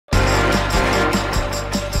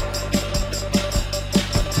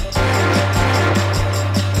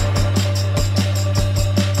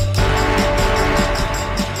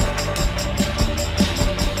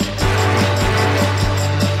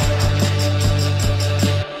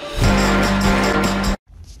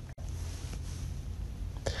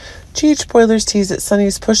GH spoilers tease that Sonny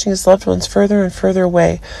is pushing his loved ones further and further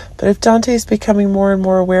away, but if Dante is becoming more and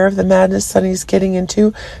more aware of the madness Sonny is getting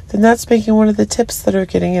into, then that's making one of the tips that are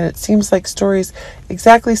getting in. It seems like stories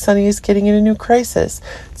exactly Sonny is getting in a new crisis.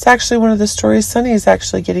 It's actually one of the stories Sonny is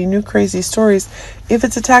actually getting new crazy stories. If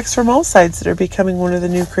it's attacks from all sides that are becoming one of the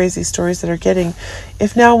new crazy stories that are getting,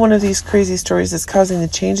 if now one of these crazy stories is causing the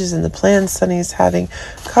changes in the plans Sonny is having,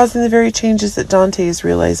 causing the very changes that Dante is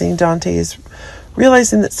realizing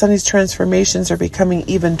that Sonny's transformations are becoming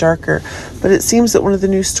even darker. But it seems that one of the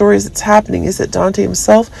new stories that's happening is that Dante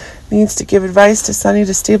himself needs to give advice to Sonny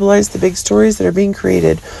to stabilize the big stories that are being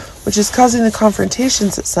created, which is causing the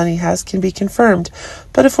confrontations that Sonny has can be confirmed.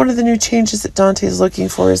 But if one of the new changes that Dante is looking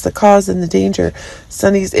for is the cause and the danger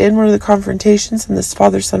Sonny's in, one of the confrontations in this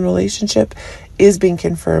father-son relationship is being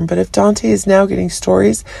confirmed. But if Dante is now getting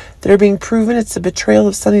stories that are being proven, it's the betrayal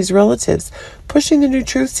of Sonny's relatives, pushing the new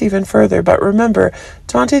truths even further. But remember,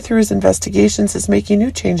 Dante, through his investigations, is making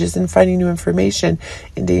new changes and finding new information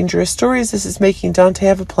in dangerous stories. This is making Dante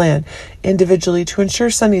have a plan individually to ensure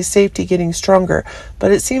Sonny's safety getting stronger.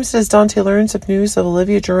 But it seems that as Dante learns of news of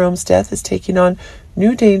Olivia Jerome's death is taking on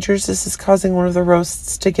new dangers, this is causing one of the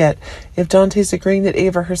roasts to get. If Dante's agreeing that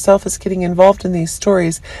Ava herself is getting involved in these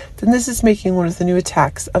stories, then this is making one of the new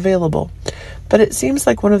attacks available. But it seems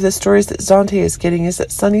like one of the stories that Dante is getting is that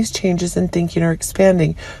Sonny's changes in thinking are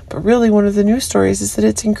expanding. But really one of the new stories is that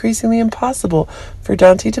it's increasingly impossible for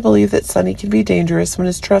Dante to believe that Sonny can be dangerous when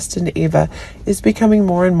his trust in Ava is becoming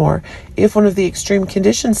more and more. If one of the extreme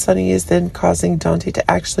conditions Sonny is then causing Dante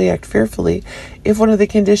to actually act fearfully, if one of the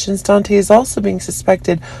conditions Dante is also being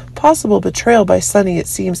suspected possible betrayal by Sonny, it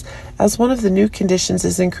seems as one of the new conditions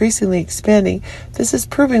is increasingly expanding, this is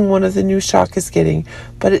proving one of the new shock is getting.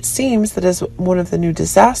 But it seems that as one of the new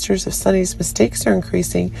disasters of Sonny's mistakes are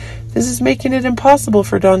increasing, this is making it impossible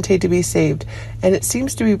for Dante to be saved, and it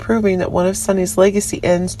seems to be proving that one of Sonny's legacy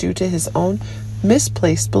ends due to his own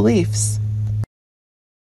misplaced beliefs.